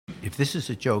If this is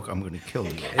a joke, I'm going to kill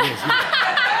you. It is.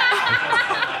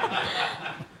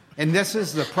 And this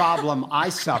is the problem I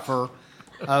suffer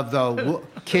of the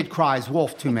kid cries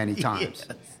wolf too many times.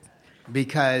 Yes.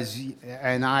 Because,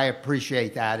 and I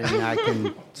appreciate that, and I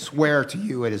can swear to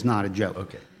you it is not a joke.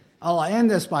 Okay. I'll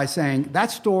end this by saying that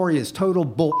story is total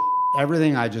bull.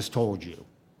 Everything I just told you.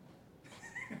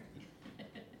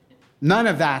 None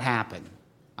of that happened.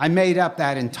 I made up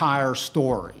that entire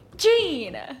story.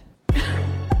 Gene!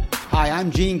 Hi,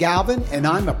 I'm Gene Galvin, and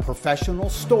I'm a professional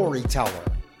storyteller.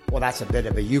 Well, that's a bit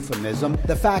of a euphemism.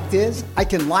 The fact is, I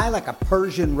can lie like a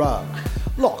Persian rug.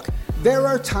 Look, there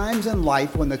are times in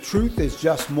life when the truth is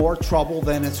just more trouble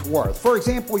than it's worth. For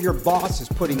example, your boss is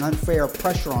putting unfair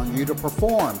pressure on you to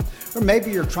perform. Or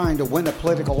maybe you're trying to win a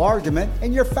political argument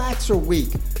and your facts are weak.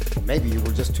 Or maybe you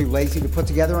were just too lazy to put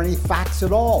together any facts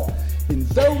at all. In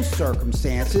those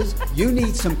circumstances, you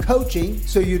need some coaching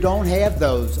so you don't have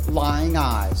those lying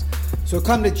eyes. So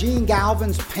come to Gene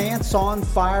Galvin's Pants on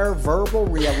Fire Verbal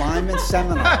Realignment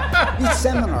Seminar. Each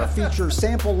seminar features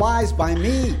sample lies by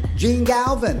me, Gene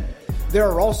Galvin. There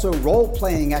are also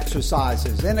role-playing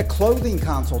exercises and a clothing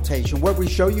consultation where we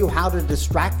show you how to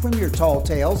distract from your tall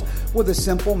tales with a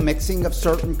simple mixing of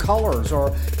certain colors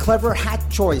or clever hat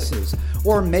choices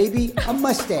or maybe a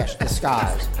mustache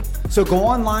disguise. So go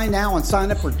online now and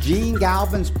sign up for Gene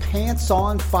Galvin's Pants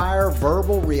on Fire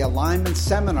Verbal Realignment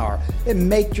Seminar and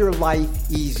make your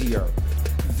life easier.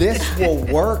 This will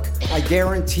work, I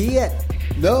guarantee it.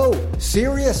 No,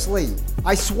 seriously,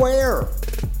 I swear.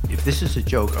 If this is a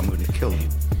joke, I'm going to kill you.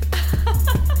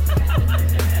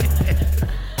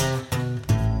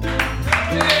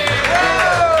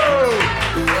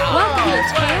 Welcome to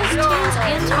Tales, Tunes,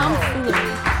 and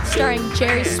Tomfoolery, starring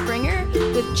Jerry Springer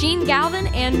with Gene Galvin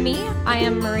and me. I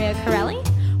am Maria Corelli.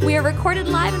 We are recorded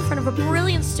live in front of a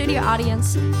brilliant studio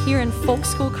audience here in Folk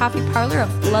School Coffee Parlor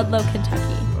of Ludlow, Kentucky.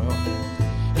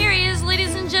 Oh. Here he is,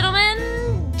 ladies and gentlemen,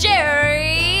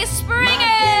 Jerry Springer!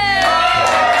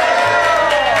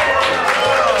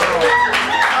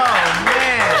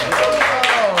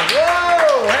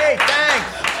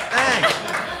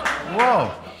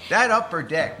 That upper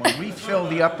deck, when we fill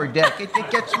the upper deck, it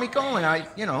gets me going.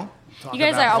 You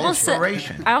guys are almost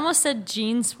I almost said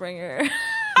Gene Springer.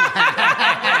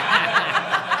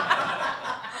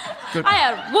 Good. I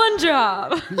had one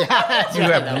job. Yeah, you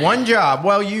have one job.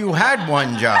 Well, you had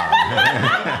one job.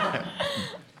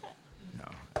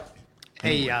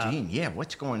 Hey, Gene,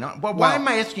 what's going on? Well, why am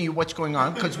I asking you what's going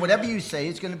on? Because whatever you say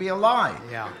is going to be a lie.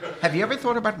 Yeah. Have you ever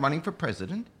thought about running for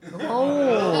president?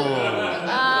 Well,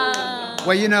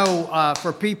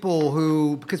 for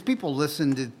people because people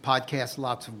listen to podcasts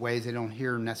lots of ways, they don't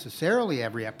hear necessarily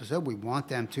every episode. We want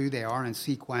them to. They are in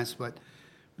sequence, but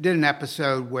we did an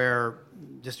episode where,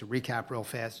 just to recap real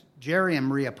fast, Jerry and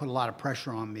Maria put a lot of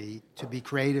pressure on me to be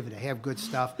creative and to have good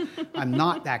stuff. I'm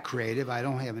not that creative. I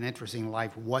don't have an interesting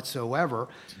life whatsoever.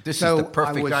 This is the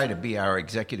perfect guy to be our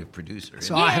executive producer.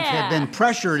 So I have been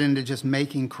pressured into just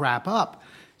making crap up.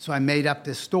 So I made up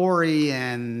this story,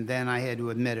 and then I had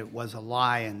to admit it was a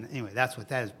lie. And anyway, that's what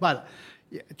that is. But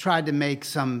I tried to make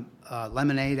some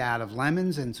lemonade out of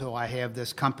lemons, and so I have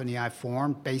this company I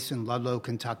formed based in Ludlow,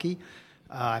 Kentucky.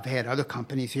 I've had other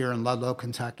companies here in Ludlow,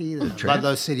 Kentucky, the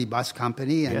Ludlow City Bus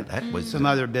Company, and that was some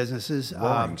other businesses.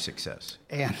 Roaring success.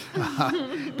 And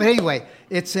but anyway,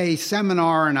 it's a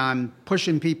seminar, and I'm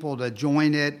pushing people to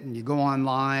join it. And you go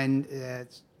online;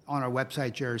 it's on our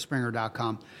website,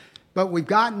 jerryspringer.com. But we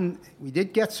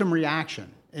did get some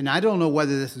reaction. And I don't know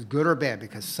whether this is good or bad,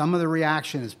 because some of the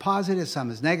reaction is positive, some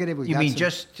is negative. You mean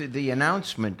just the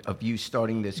announcement of you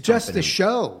starting this company? Just the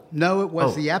show. No, it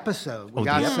was the episode. We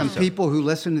got some people who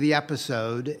listened to the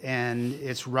episode, and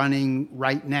it's running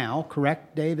right now.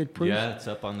 Correct, David? Proof? Yeah, it's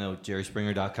up on the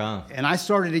jerryspringer.com. And I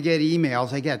started to get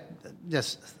emails. I get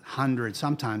just hundreds,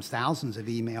 sometimes thousands of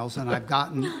emails, and I've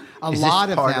gotten a lot of them. Is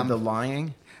this part of the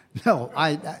lying? No,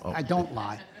 I don't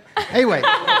lie. Anyway.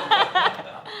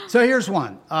 So here's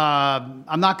one.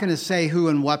 I'm not going to say who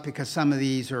and what because some of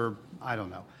these are, I don't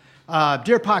know.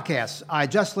 Dear podcast, I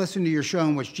just listened to your show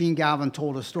in which Gene Galvin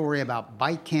told a story about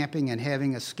bike camping and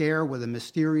having a scare with a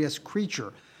mysterious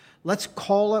creature. Let's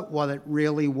call it what it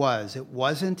really was. It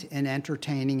wasn't an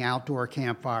entertaining outdoor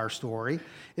campfire story.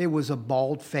 It was a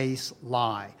bald-faced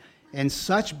lie. And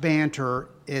such banter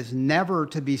is never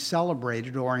to be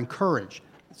celebrated or encouraged.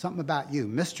 Something about you.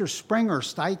 Mr. Springer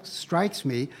strikes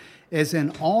me as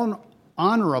an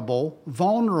honorable,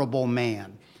 vulnerable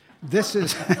man. This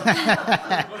is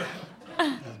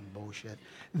bullshit.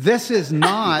 This is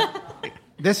not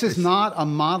a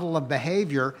model of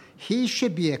behavior he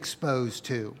should be exposed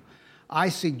to. I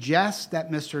suggest that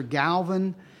Mr.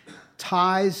 Galvin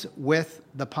ties with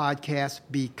the podcast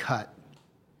be cut?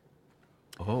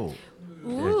 Oh.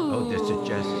 This is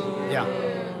just... Yeah.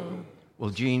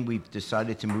 Well, Gene, we've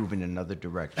decided to move in another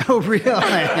direction. Oh, really?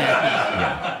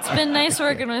 It's been nice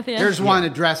working with you. Here's one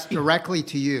addressed directly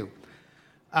to you.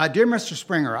 Dear Mr.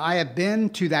 Springer, I have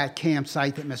been to that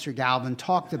campsite that Mr. Galvin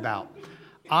talked about.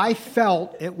 I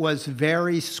felt it was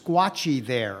very squatchy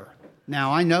there.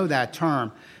 Now, I know that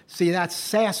term. See, that's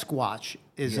Sasquatch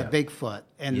is a Bigfoot.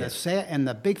 And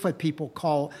the Bigfoot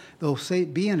people they'll say,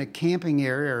 be in a camping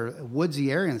area or a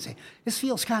woodsy area and say, this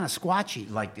feels kind of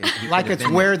squatchy. Like it's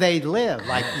where they live,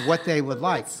 like what they would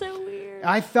like. That's so weird.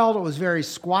 I felt it was very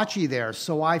squatchy there,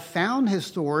 so I found his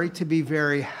story to be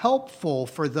very helpful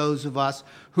for those of us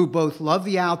who both love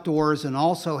the outdoors and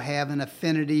also have an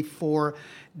affinity for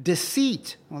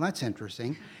deceit. Well, that's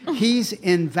interesting. He's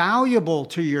invaluable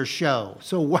to your show.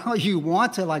 So while you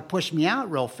want to push me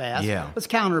out real fast, let's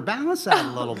counterbalance that a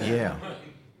little bit. Yeah.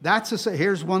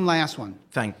 Here's one last one.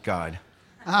 Thank God.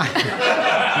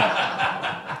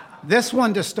 This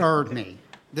one disturbed me.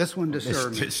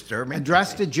 Disturbing.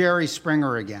 Addressed to Jerry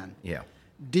Springer again. Yeah.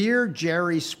 Dear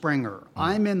Jerry Springer,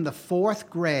 I'm in the 4th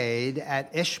grade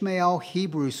at Ishmael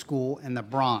Hebrew School in the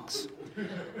Bronx.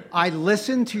 I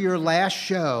listened to your last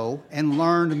show and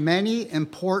learned many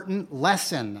important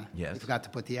lessons. Yes. You forgot to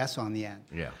put the S on the end.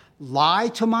 Yeah. Lie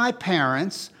to my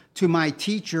parents, to my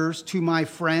teachers, to my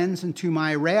friends, and to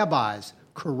my rabbis.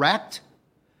 Correct?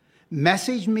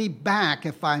 Message me back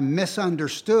if I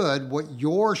misunderstood what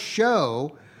your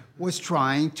show was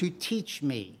trying to teach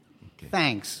me. Okay.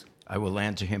 Thanks. I will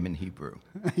answer him in Hebrew.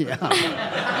 Yeah.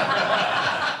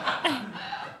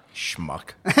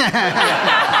 Schmuck.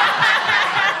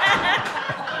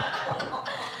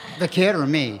 The kid or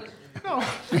me? No.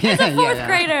 It's a 4th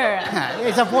grader.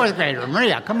 It's a 4th grader.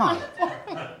 Maria, come on.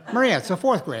 Maria, it's a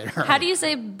 4th grader. How do you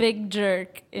say big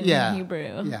jerk in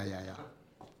Hebrew? Yeah.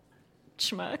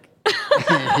 Schmuck.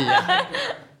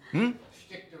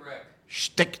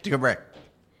 Stick direct.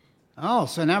 Oh,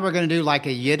 so now we're going to do like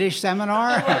a Yiddish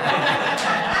seminar?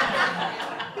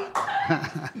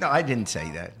 No, I didn't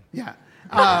say that. Yeah.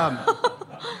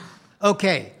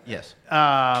 Okay. Yes.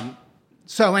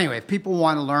 So anyway, if people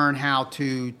want to learn how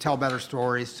to tell better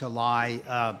stories, to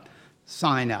lie,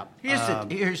 sign up. This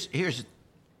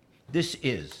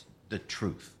is the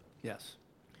truth. Yes.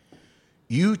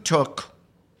 You took,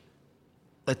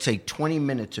 let's say, 20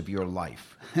 minutes of your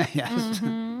life. Yes.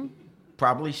 Mm-hmm.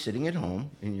 Probably sitting at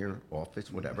home in your office,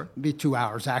 whatever. It'd be 2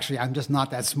 hours, actually. I'm just not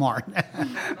that smart.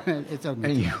 It's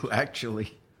and you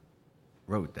actually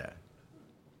wrote that.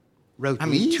 Wrote I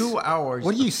mean, these? 2 hours.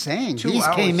 What are you saying? These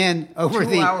came in over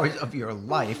 2 hours of your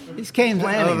life. These came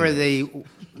over the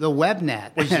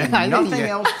webnet. Was there nothing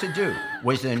else to do?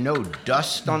 Was there no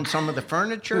dust on some of the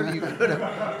furniture? You could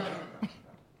have.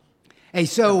 Hey,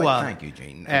 so thank you,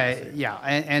 Gene.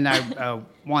 And I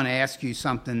want to ask you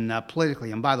something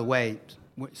politically. And by the way,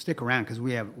 stick around because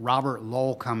we have Robert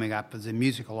Lowell coming up as a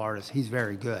musical artist. He's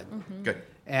very good. Mm-hmm. Good.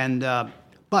 And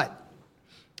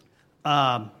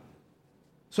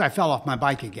so I fell off my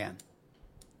bike again.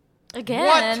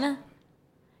 Again? What?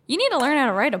 You need to learn how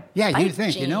to ride a bike, you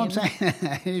think, Gene. you know what I'm saying?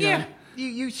 Yeah,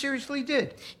 you seriously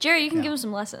did. Jerry, you can give him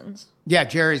some lessons. Yeah,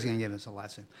 Jerry's going to give us a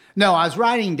lesson. No, I was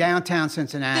riding downtown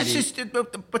Cincinnati.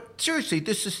 But seriously,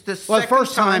 this is the Well, the second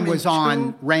first time in was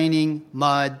on raining,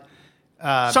 mud.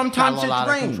 Sometimes it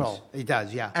rains. Control. It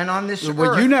does, yeah. And on this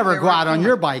Well, earth, you never there go out are- on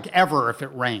your bike ever if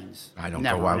it rains. I don't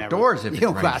Never, go outdoors if it You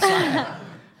don't go rains. outside.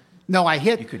 No, I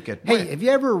hit. You could get Hey, wet. have you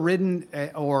ever ridden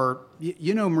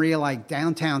Maria, like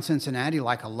downtown Cincinnati,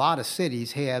 like a lot of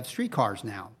cities have streetcars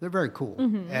now. They're very cool.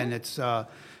 Mm-hmm. And it's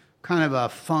kind of a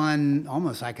fun,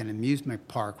 almost like an amusement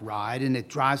park ride, and it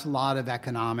drives a lot of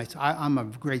economics. I'm a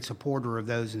great supporter of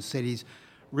those in cities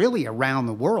really around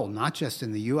the world, not just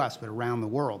in the U.S., but around the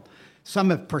world.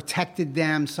 Some have protected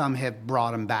them, some have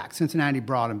brought them back. Cincinnati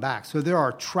brought them back. So there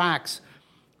are tracks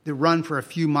that run for a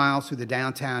few miles through the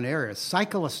downtown area.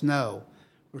 Cyclists know.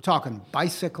 We're talking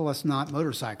bicyclists, not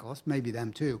motorcyclists, maybe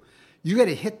them too. You got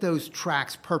to hit those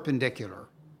tracks perpendicular,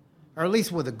 or at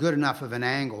least with a good enough of an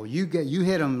angle. You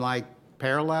hit them like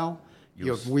parallel,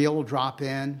 your wheel will drop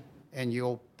in, and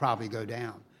you'll probably go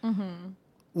down. Mm-hmm.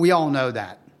 We all know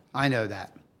that. I know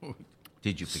that.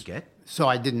 Did you forget? So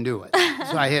I didn't do it.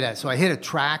 So I hit a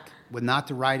track with not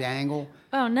the right angle.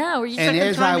 Oh, no. Were you And stuck in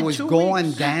as time I in was 2 going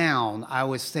weeks? down, I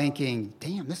was thinking,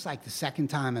 damn, this is like the second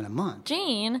time in a month.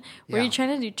 Gene, were Yeah. you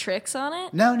trying to do tricks on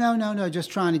it? No. Just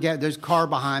trying to there's a car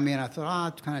behind me, and I thought,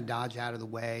 I'll kind of dodge out of the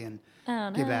way and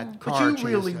give that car a But you chance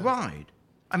really to- ride.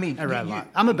 I mean, I ride a lot.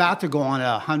 I'm about to go on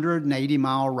a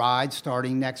 180-mile ride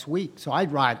starting next week, so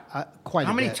I'd ride quite a bit.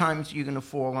 How many times are you going to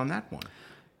fall on that one?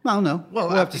 I don't know. We'll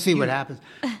have to see what happens.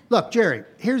 Look, Jerry,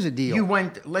 here's the deal. You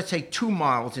went, let's say, 2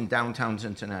 miles in downtown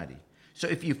Cincinnati. So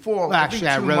if you fall actually,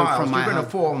 every 2 miles, you're going to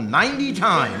fall 90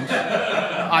 times.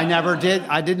 I never did.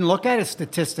 I didn't look at it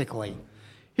statistically.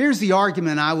 Here's the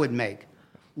argument I would make.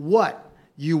 What?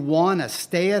 You want to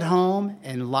stay at home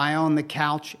and lie on the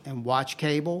couch and watch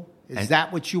cable? Is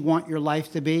that what you want your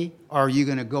life to be? Or are you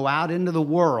going to go out into the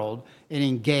world and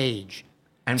engage?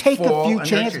 And take fall a few and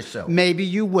chances. yourself. Maybe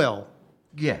you will.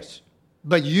 Yes.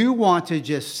 But you want to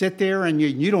just sit there and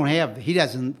you don't have, he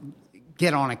doesn't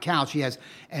get on a couch. He has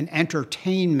an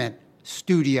entertainment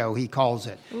studio, he calls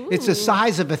it. Ooh. It's the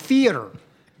size of a theater.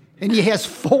 And he has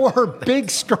 4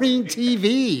 big screen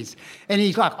TVs. And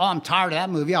he's like, oh, I'm tired of that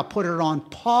movie. I'll put it on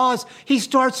pause. He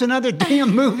starts another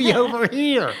damn movie over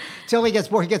here till he gets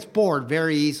bored. He gets bored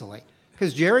very easily.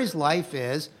 Because Jerry's life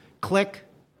is click,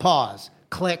 pause,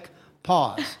 click,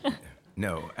 pause.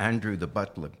 No, Andrew the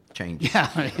butler changed.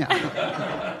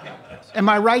 Yeah. Am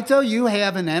I right, though? You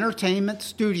have an entertainment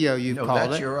studio, you've called it. No,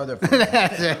 that's your other friend.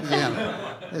 That's it,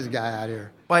 yeah. This guy out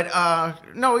here. But,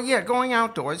 going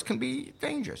outdoors can be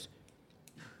dangerous.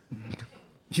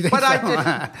 You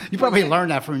probably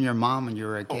learned that from your mom when you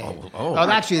were a kid.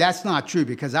 Actually, that's not true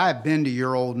because I've been to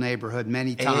your old neighborhood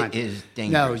many times. It is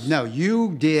dangerous. No,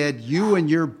 you did. You and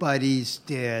your buddies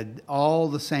did all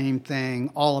the same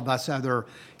thing. All of us other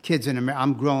kids in America.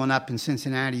 I'm growing up in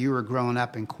Cincinnati. You were growing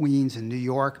up in Queens and New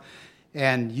York.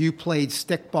 And you played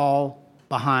stickball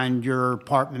behind your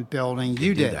apartment building.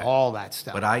 You did all that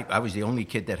stuff. But I was the only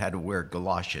kid that had to wear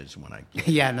galoshes when I played.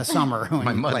 Yeah, in the summer when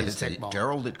my you mother played said, stickball.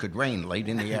 Gerald, it could rain late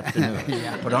in the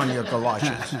afternoon. Put on your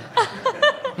galoshes.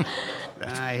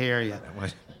 I hear you.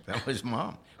 That was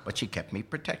Mom. But she kept me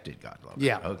protected, God love her.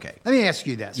 Yeah. Okay. Let me ask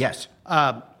you this. Yes.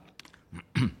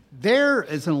 There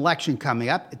is an election coming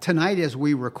up. Tonight as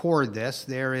we record this,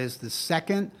 there is the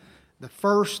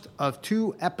first of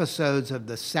 2 episodes of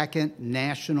the second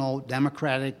national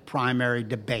Democratic primary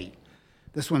debate.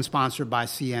 This one's sponsored by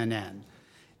CNN.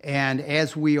 And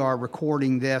as we are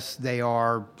recording this, they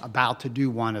are about to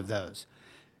do one of those.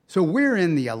 So we're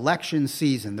in the election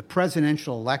season. The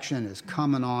presidential election is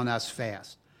coming on us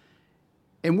fast.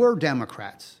 And we're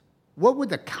Democrats. What would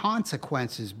the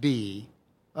consequences be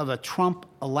of a Trump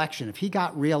election if he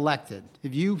got reelected?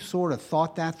 Have you sort of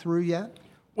thought that through yet?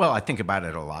 Well, I think about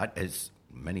it a lot, as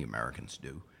many Americans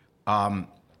do.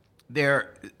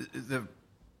 There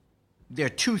are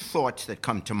 2 thoughts that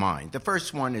come to mind. The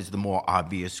first one is the more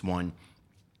obvious one,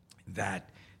 that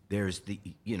there's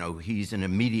he's an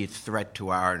immediate threat to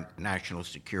our national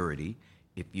security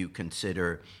if you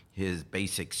consider his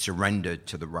basic surrender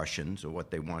to the Russians, or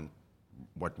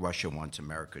what Russia wants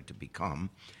America to become.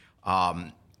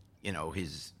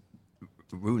 His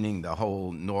ruining the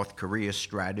whole North Korea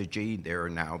strategy. They're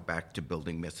now back to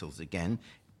building missiles again.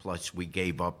 Plus, we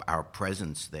gave up our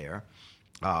presence there.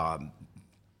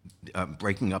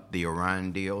 Breaking up the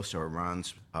Iran deal, so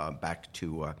Iran's back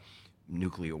to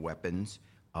nuclear weapons.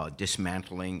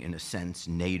 Dismantling, in a sense,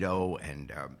 NATO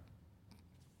and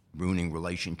ruining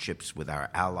relationships with our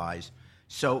allies.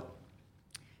 So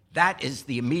that is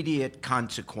the immediate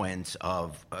consequence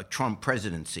of a Trump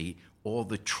presidency, all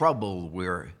the trouble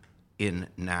we're in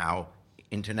now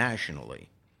internationally.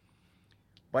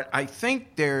 But I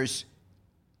think there's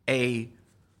a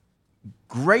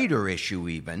greater issue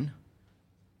even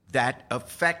that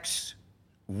affects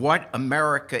what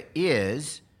America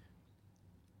is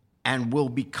and will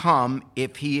become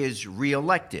if he is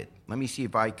reelected. Let me see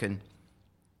if I can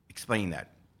explain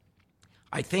that.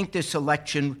 I think this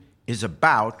election is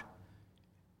about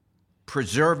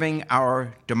preserving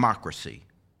our democracy.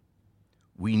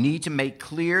 We need to make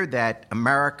clear that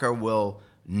America will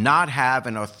not have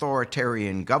an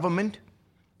authoritarian government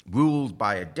ruled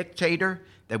by a dictator,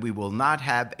 that we will not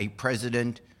have a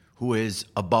president who is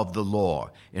above the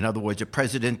law. In other words, a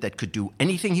president that could do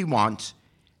anything he wants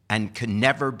and can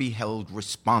never be held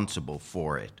responsible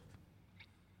for it.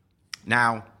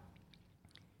 Now,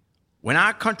 when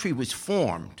our country was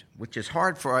formed, which is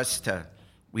hard for us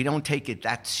we don't take it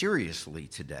that seriously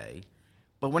today,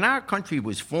 but when our country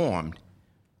was formed,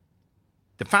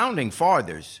 the founding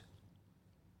fathers,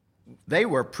 they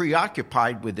were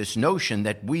preoccupied with this notion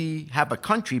that we have a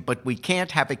country, but we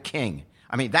can't have a king.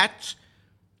 I mean, that's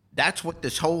what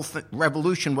this whole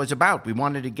revolution was about. We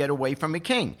wanted to get away from a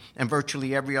king. And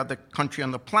virtually every other country on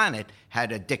the planet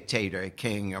had a dictator, a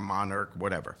king, a monarch,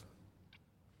 whatever.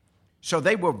 So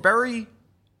they were very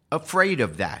afraid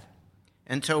of that.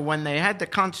 And so when they had the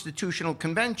Constitutional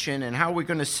Convention and how we're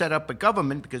going to set up a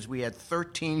government, because we had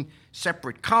 13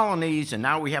 separate colonies and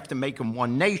now we have to make them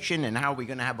one nation, and how we're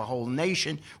going to have a whole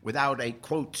nation without a,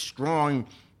 quote, strong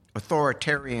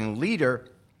authoritarian leader,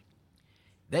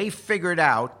 they figured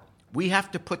out we have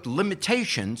to put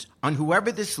limitations on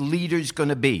whoever this leader's going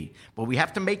to be. But we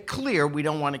have to make clear we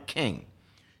don't want a king.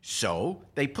 So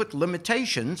they put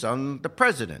limitations on the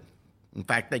president. In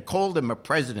fact, they called him a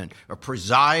president, a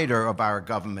presider of our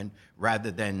government, rather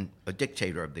than a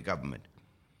dictator of the government.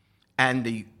 And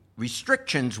the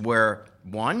restrictions were,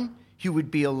 one, he would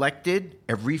be elected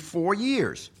every 4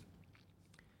 years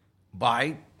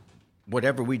by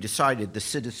whatever we decided the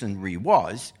citizenry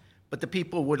was, but the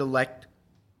people would elect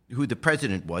who the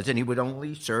president was, and he would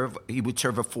serve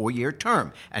a 4-year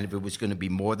term. And if it was going to be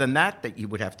more than that he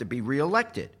would have to be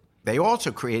reelected. They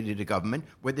also created a government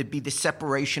where there'd be the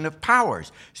separation of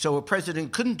powers. So a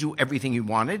president couldn't do everything he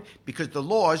wanted because the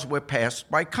laws were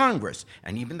passed by Congress.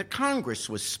 And even the Congress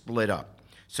was split up.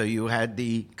 So you had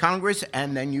the Congress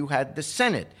and then you had the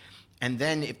Senate. And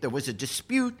then if there was a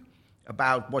dispute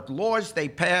about what laws they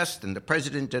passed and the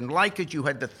president didn't like it, you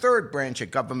had the third branch of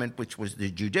government, which was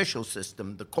the judicial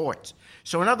system, the courts.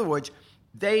 So in other words,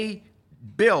 they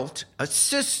built a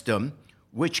system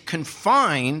which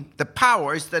confined the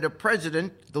powers that a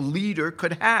president, the leader,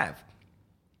 could have.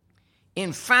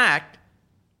 In fact,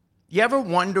 you ever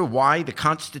wonder why the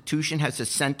Constitution has a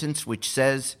sentence which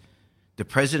says the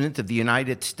President of the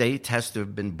United States has to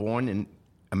have been born in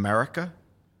America?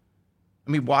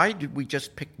 I mean, why did we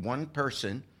just pick one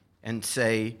person and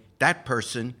say that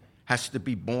person has to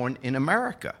be born in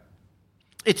America?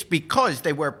 It's because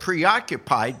they were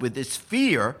preoccupied with this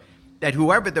fear that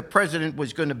whoever the president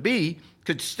was going to be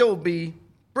could still be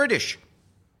British,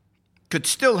 could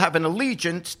still have an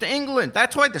allegiance to England.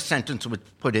 That's why the sentence was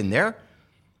put in there.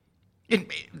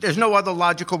 There's no other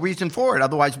logical reason for it.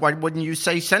 Otherwise, why wouldn't you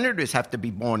say senators have to be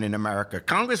born in America?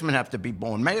 Congressmen have to be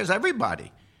born, mayors,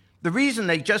 everybody. The reason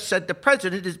they just said the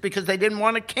president is because they didn't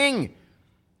want a king,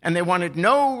 and they wanted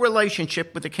no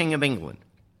relationship with the King of England.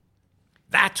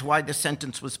 That's why the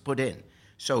sentence was put in.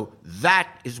 So that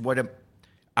is what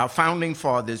our founding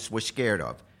fathers were scared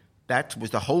of. That was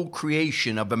the whole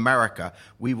creation of America.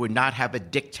 We would not have a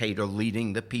dictator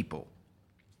leading the people.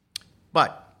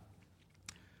 But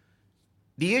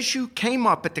the issue came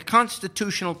up at the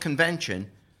Constitutional Convention.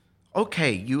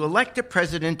 Okay, you elect a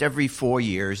president every 4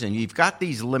 years, and you've got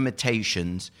these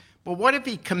limitations. But what if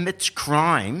he commits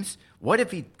crimes? What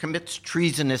if he commits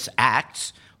treasonous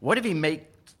acts? What if he makes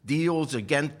deals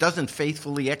against, doesn't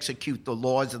faithfully execute the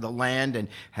laws of the land and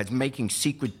has making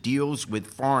secret deals with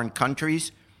foreign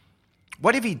countries?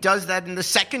 What if he does that in the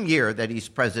second year that he's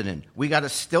president? We got to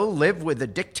still live with a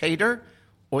dictator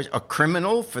or a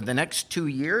criminal for the next 2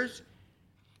 years?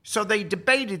 So they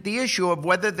debated the issue of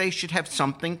whether they should have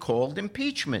something called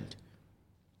impeachment.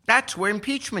 That's where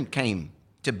impeachment came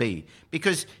to be,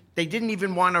 because they didn't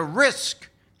even want to risk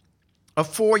a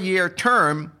 4-year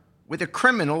term with a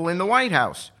criminal in the White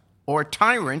House or a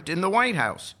tyrant in the White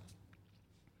House.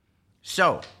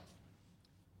 So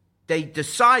they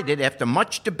decided after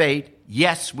much debate,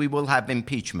 yes, we will have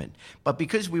impeachment. But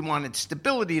because we wanted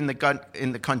stability in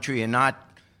the country and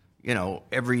not,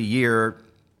 every year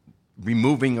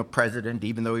removing a president,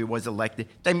 even though he was elected,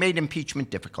 they made impeachment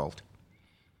difficult.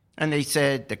 And they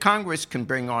said the Congress can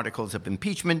bring articles of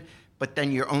impeachment, but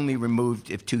then you're only removed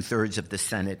if 2/3 of the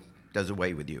Senate does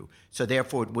away with you. So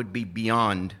therefore, it would be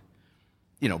beyond,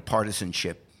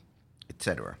 partisanship,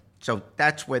 etc. So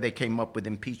that's where they came up with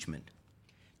impeachment.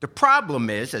 The problem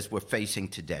is, as we're facing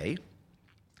today,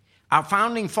 our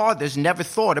founding fathers never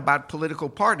thought about political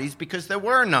parties because there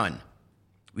were none.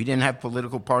 We didn't have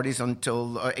political parties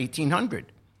until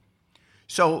 1800.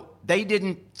 So they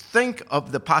didn't think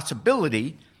of the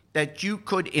possibility that you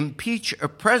could impeach a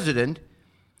president,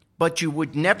 but you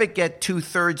would never get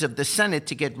 2/3 of the Senate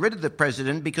to get rid of the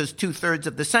president because 2/3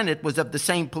 of the Senate was of the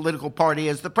same political party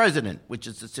as the president, which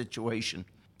is the situation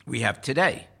we have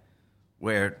today,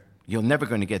 where you're never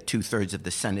going to get 2/3 of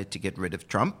the Senate to get rid of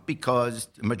Trump because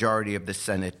the majority of the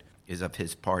Senate is of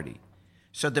his party.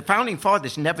 So the founding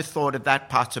fathers never thought of that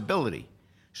possibility.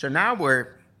 So now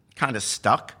we're kind of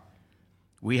stuck.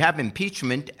 We have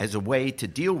impeachment as a way to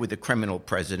deal with a criminal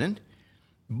president,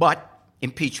 but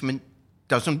impeachment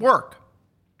doesn't work.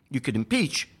 You could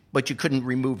impeach, but you couldn't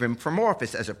remove him from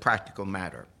office as a practical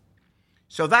matter.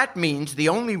 So that means the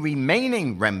only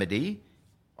remaining remedy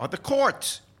are the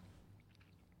courts.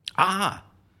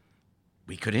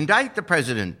 We could indict the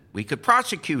president. We could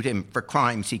prosecute him for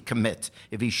crimes he commits.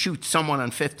 If he shoots someone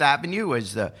on Fifth Avenue,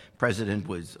 as the president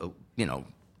was,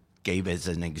 gave as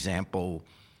an example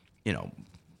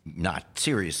not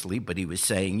seriously, but he was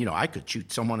saying, I could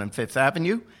shoot someone on Fifth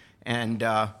Avenue and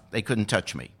they couldn't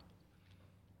touch me.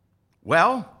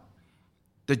 Well,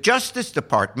 the Justice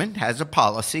Department has a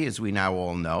policy, as we now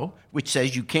all know, which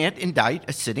says you can't indict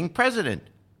a sitting president.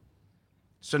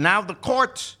 So now the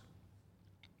courts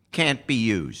can't be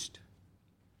used.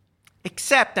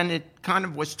 Except, and it kind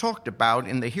of was talked about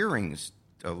in the hearings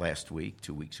last week,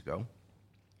 2 weeks ago,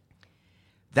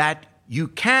 that you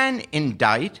can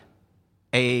indict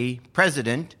a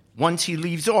president once he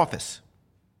leaves office.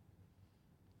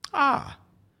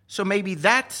 So maybe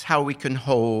that's how we can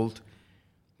hold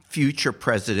future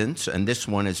presidents, and this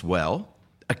one as well,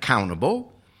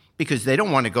 accountable, because they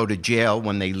don't want to go to jail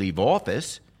when they leave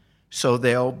office, so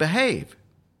they'll behave.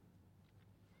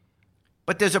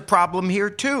 But there's a problem here,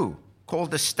 too,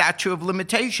 called the statute of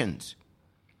limitations.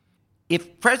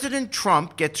 If President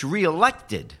Trump gets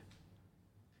reelected,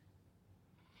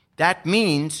 that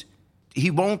means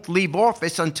he won't leave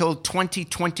office until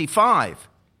 2025.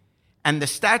 And the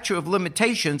statute of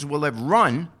limitations will have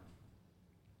run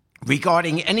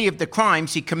regarding any of the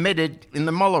crimes he committed in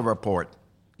the Mueller report,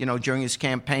 during his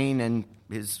campaign and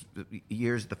his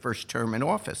years, the first term in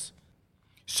office.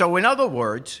 So in other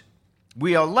words,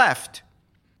 we are left.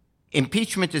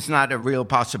 Impeachment is not a real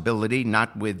possibility,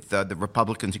 not with the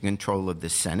Republicans in control of the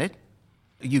Senate.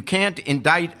 You can't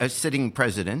indict a sitting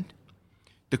president.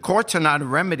 The courts are not a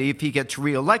remedy if he gets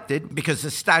reelected because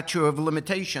the statute of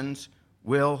limitations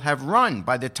will have run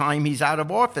by the time he's out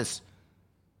of office.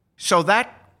 So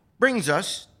that brings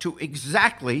us to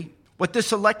exactly what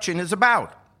this election is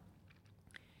about.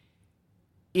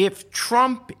 If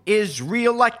Trump is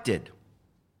reelected,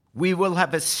 we will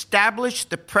have established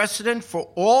the precedent for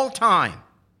all time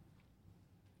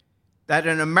that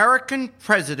an American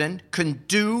president can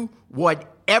do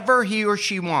whatever he or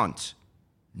she wants.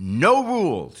 No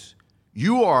rules.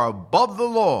 You are above the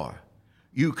law.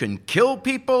 You can kill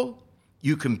people.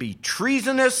 You can be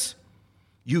treasonous.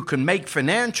 You can make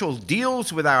financial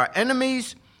deals with our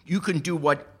enemies. You can do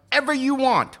whatever you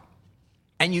want.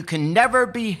 And you can never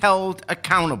be held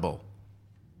accountable.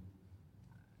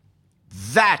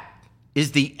 That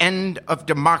is the end of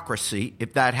democracy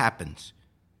if that happens.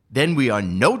 Then we are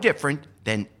no different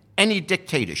than any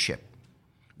dictatorship.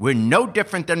 We're no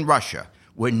different than Russia.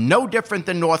 We're no different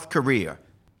than North Korea.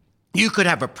 You could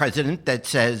have a president that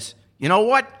says, you know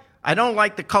what? I don't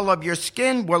like the color of your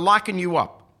skin. We're locking you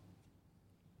up.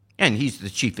 And he's the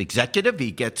chief executive.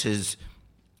 He gets his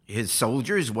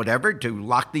soldiers, whatever, to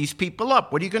lock these people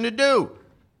up. What are you going to do?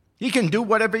 He can do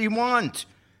whatever he wants.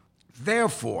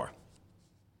 Therefore,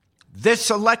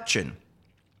 this election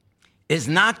is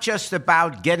not just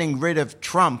about getting rid of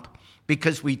Trump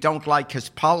because we don't like his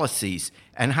policies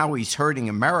and how he's hurting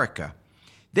America.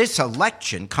 This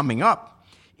election coming up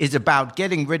is about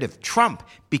getting rid of Trump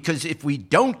because if we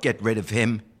don't get rid of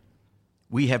him,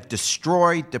 we have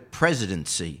destroyed the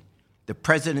presidency. The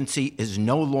presidency is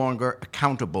no longer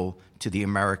accountable to the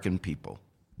American people.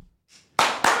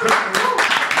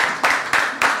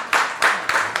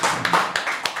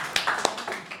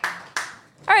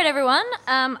 All right, everyone.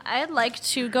 I'd like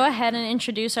to go ahead and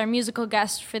introduce our musical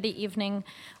guest for the evening.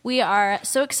 We are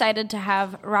so excited to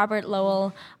have Robert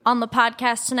Lowell on the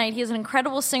podcast tonight. He is an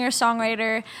incredible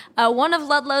singer-songwriter, one of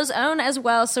Ludlow's own as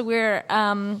well, so we're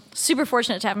super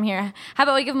fortunate to have him here. How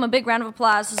about we give him a big round of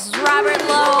applause? This is Robert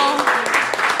Lowell.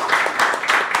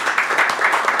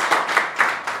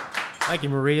 Thank you,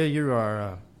 Maria. You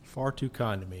are far too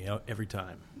kind to me every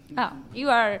time. Oh, you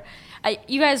are.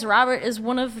 You guys, Robert is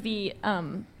one of the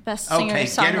best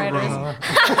singer-songwriters.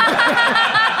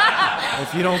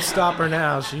 If you don't stop her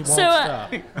now, she won't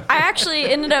stop. I actually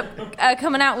ended up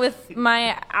coming out with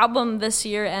my album this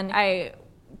year, and I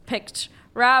picked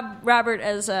Robert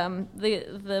as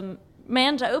the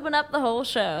man to open up the whole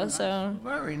show. So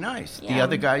very nice. Yeah. The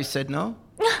other guy said no?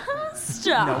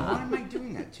 Stop. No, why am I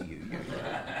doing that to you?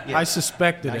 Yeah. I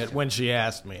suspected it when she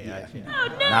asked me. Yeah. Oh,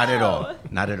 no. Not at all.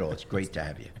 Not at all. It's great to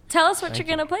have you. Tell us what you're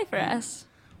going to play for us.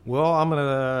 Well, I'm going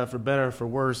to, for better or for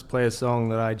worse, play a song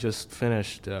that I just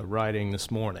finished writing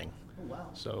this morning. Oh, wow.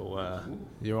 So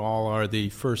you all are the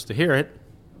first to hear it,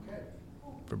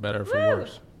 for better or for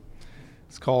worse.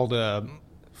 It's called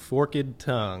Forked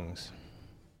Tongues.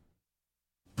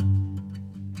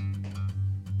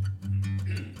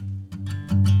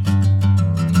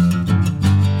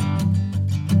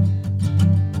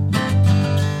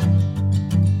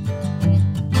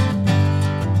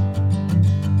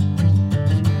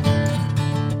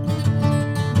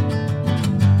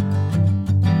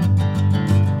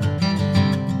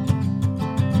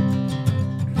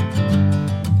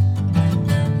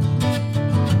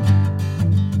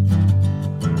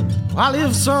 I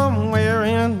live somewhere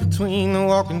in between the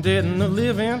walking dead and the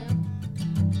living.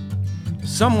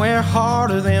 Somewhere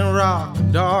harder than rock,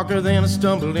 darker than a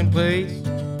stumbling place.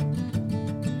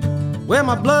 Where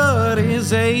my blood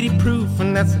is 80 proof,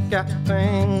 and that's the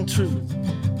goddamn truth.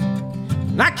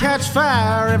 And I catch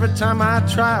fire every time I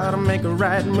try to make a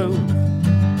right move.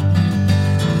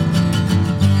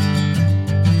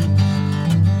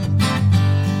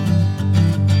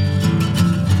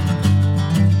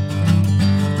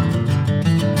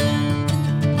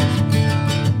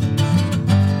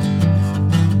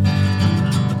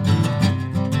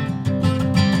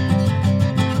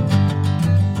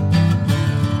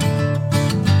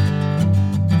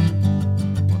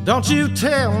 Don't you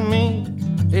tell me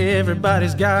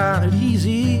everybody's got it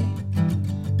easy.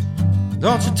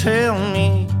 Don't you tell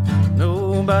me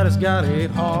nobody's got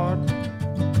it hard.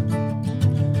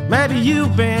 Maybe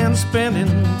you've been spending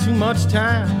too much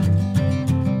time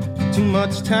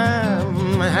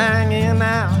hanging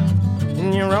out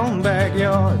in your own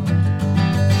backyard.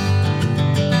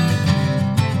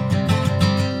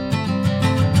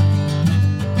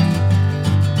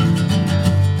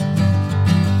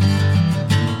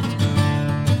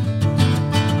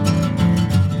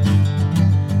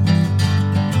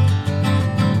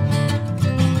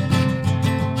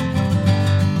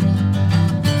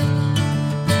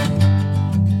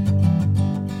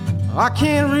 I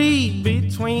can't read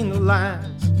between the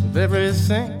lines of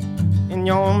everything in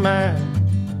your mind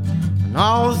and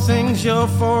all the things your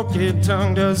forked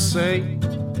tongue does say.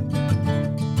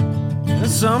 And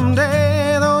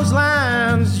someday those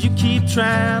lines you keep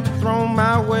trying to throw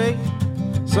my way,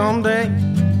 someday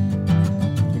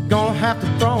you're gonna have to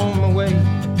throw them away.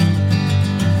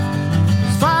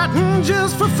 'Cause fighting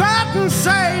just for fighting's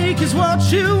sake is what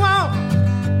you want.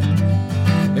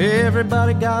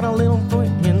 Everybody got a little foot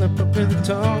in the book of the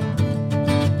tongue.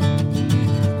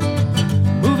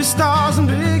 Movie stars and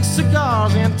big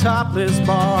cigars and topless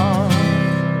bars.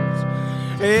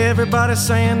 Everybody's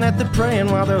saying that they're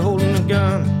praying while they're holding a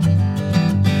gun.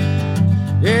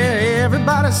 Yeah,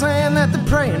 everybody's saying that they're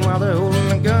praying while they're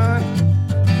holding a gun.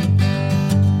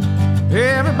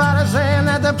 Everybody's saying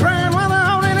that they're praying while they're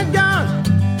holding a gun.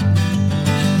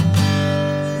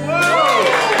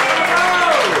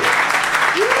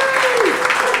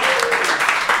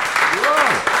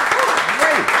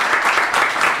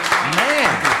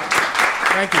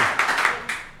 Thank you.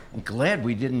 I'm glad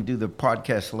we didn't do the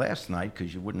podcast last night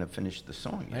because you wouldn't have finished the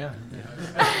song yet.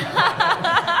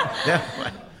 Yeah.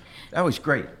 That was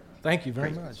great. Thank you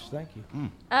very much. Thank you.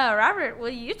 Robert,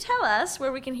 will you tell us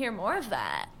where we can hear more of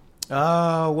that?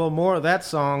 Well, more of that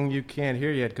song you can't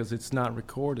hear yet because it's not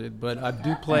recorded, but I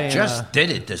do play in Just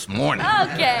did it this morning.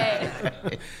 Okay.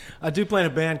 I do play in a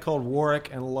band called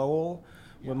Warwick and Lowell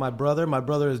with my brother. My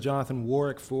brother is Jonathan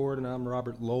Warwick Ford, and I'm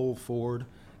Robert Lowell Ford.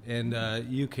 And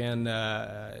you can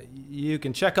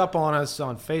check up on us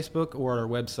on Facebook or our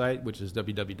website, which is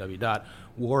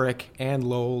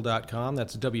www.warrickandlowell.com.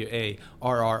 That's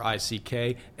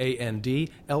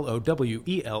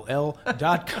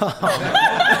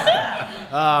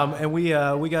WARRICKANDLOWELL.com. And we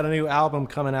got a new album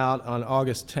coming out on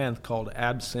August 10th called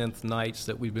Absinthe Nights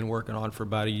that we've been working on for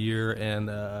about a year,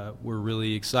 and we're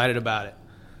really excited about it.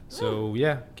 So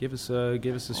yeah, give us a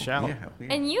shout. Yeah.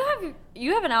 And you have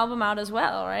an album out as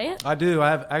well, right? I do.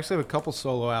 I actually have a couple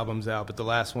solo albums out, but the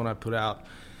last one I put out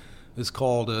is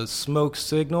called Smoke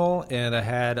Signal, and I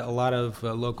had a lot of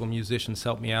local musicians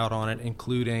help me out on it,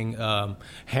 including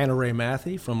Hannah Ray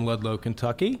Matthey from Ludlow,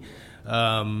 Kentucky,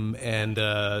 and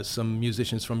some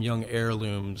musicians from Young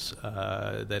Heirlooms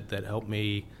that helped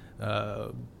me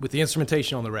with the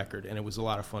instrumentation on the record, and it was a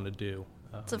lot of fun to do.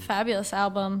 It's a fabulous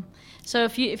album. So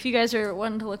if you guys are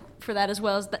wanting to look for that as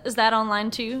well, is that online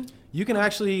too? You can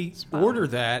actually order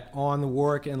that on the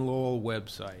Warwick and Lowell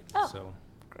website. Oh, so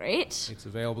great. it's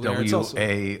available there. It's also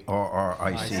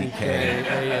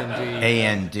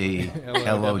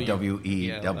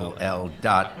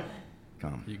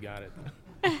WARRICKANDLOWELL.com. You got it.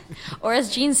 Or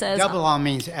as Gene says, Double L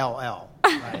means LL.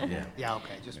 Right? Yeah. Yeah,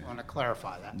 okay. Just want to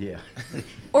clarify that. Yeah.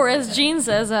 or as Gene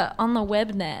says, on the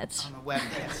webnet. On the web,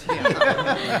 yes.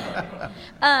 Yeah.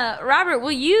 Robert,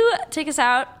 will you take us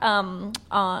out on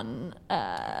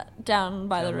down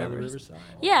by the rivers? Riverside.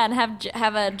 Yeah, and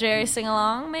have a Jerry sing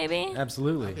along, maybe.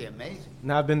 Absolutely. That'd be amazing.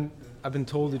 Now I've been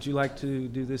told that you like to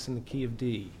do this in the key of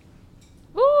D.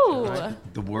 Ooh.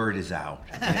 The word is out.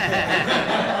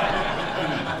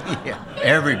 Yeah,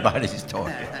 everybody's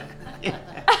talking.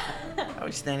 I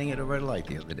was standing at a red light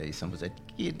the other day. Someone said,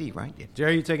 key of D, right? Yeah.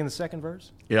 Jerry, you taking the second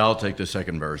verse? Yeah, I'll take the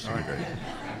second verse. All right.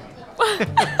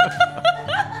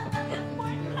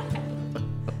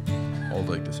 I'll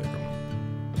take the second one.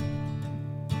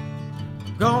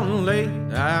 gonna lay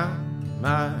down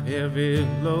my heavy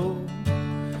load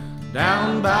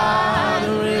down by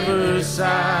the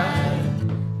riverside,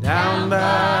 down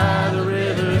by the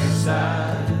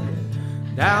riverside,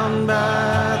 down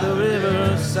by the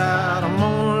riverside. I'm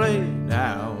gonna lay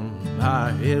down my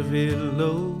heavy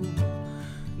load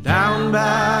down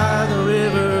by the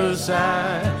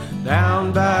riverside,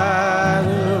 down by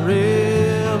the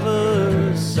riverside.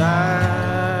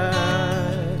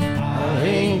 I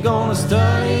ain't gonna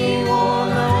study war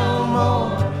no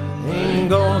more. Ain't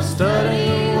gonna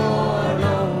study war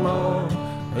no more.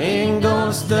 Ain't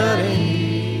gonna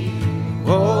study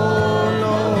war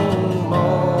no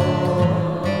more.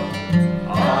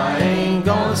 I ain't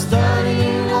gonna study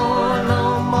war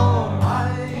no more. I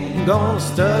ain't gonna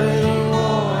study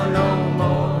war no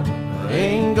more. I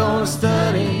ain't gonna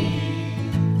study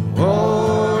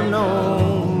war no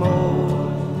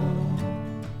more.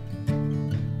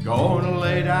 Gonna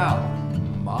lay down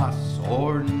my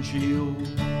sword and shield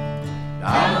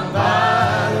down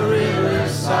by the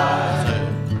riverside,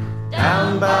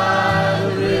 down by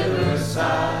the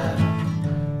riverside,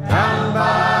 down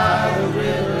by the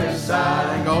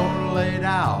riverside. Gonna lay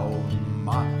down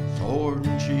my sword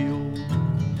and shield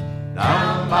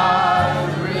down by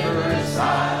the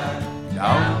riverside,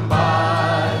 down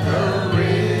by the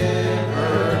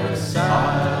riverside.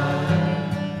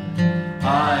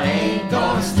 I ain't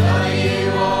gonna study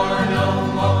war no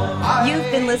more. You've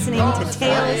been listening to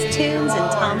Tales, Tunes,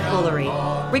 and Tomfoolery,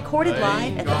 recorded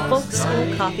live at the Folk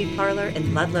School Coffee Parlor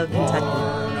in Ludlow, Kentucky.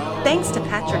 Thanks to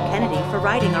Patrick Kennedy for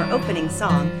writing our opening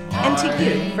song, and to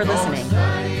you for listening.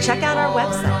 Check out our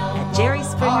website at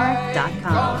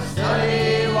jerryspringer.com.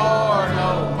 Study war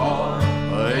no more.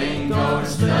 I ain't gonna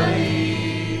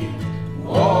study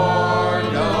war.